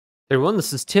Hey everyone,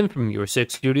 this is Tim from Your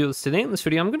 6 Studios. Today in this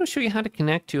video, I'm going to show you how to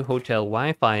connect to hotel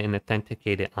Wi-Fi and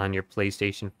authenticate it on your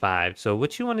PlayStation 5. So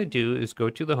what you want to do is go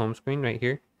to the home screen right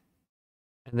here,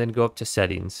 and then go up to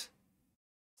Settings.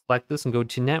 Select this and go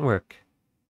to Network.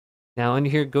 Now under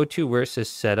here, go to where it says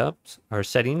Setups or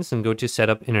Settings and go to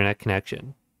Setup Internet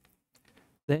Connection.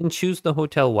 Then choose the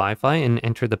hotel Wi-Fi and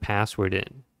enter the password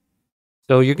in.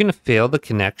 So you're going to fail the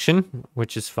connection,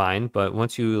 which is fine, but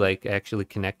once you actually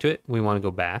connect to it, we want to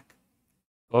go back.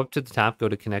 Go up to the top, go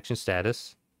to connection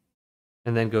status,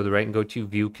 and then go to the right and go to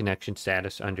view connection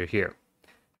status under here.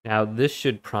 Now this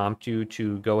should prompt you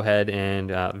to go ahead and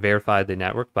verify the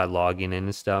network by logging in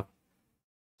and stuff.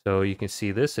 So you can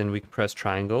see this, and we can press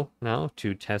triangle now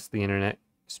to test the internet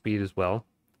speed as well.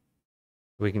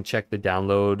 We can check the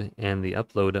download and the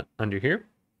upload under here.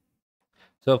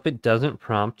 So if it doesn't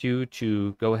prompt you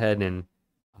to go ahead and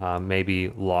maybe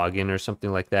log in or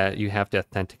something like that, you have to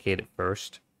authenticate it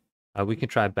first. We can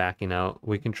try backing out.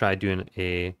 We can try doing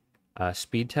a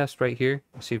speed test right here.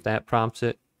 See if that prompts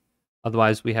it.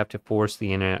 Otherwise, we have to force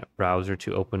the internet browser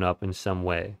to open up in some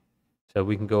way. So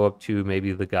we can go up to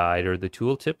maybe the guide or the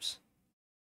tooltips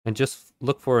and just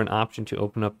look for an option to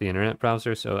open up the internet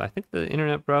browser. So I think the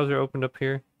internet browser opened up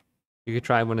here. You could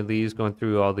try one of these, going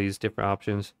through all these different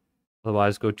options.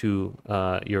 Otherwise, go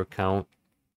to your account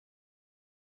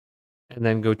and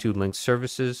then go to link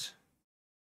services.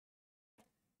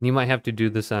 You might have to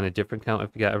do this on a different account if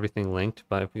you got everything linked,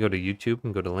 but if you go to YouTube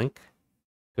and go to link,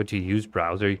 go to use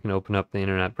browser, you can open up the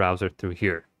internet browser through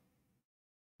here.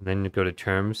 And then you go to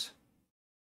terms.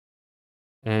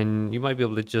 And you might be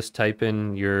able to just type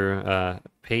in your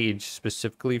page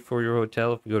specifically for your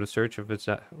hotel if you go to search, if it's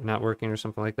not working or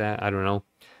something like that. I don't know.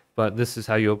 But this is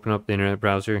how you open up the internet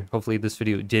browser. Hopefully this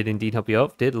video did indeed help you out.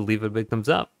 If it did, leave it a big thumbs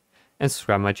up. And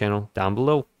subscribe to my channel down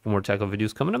below for more technical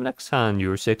videos coming up next on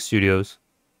Your 6 Studios.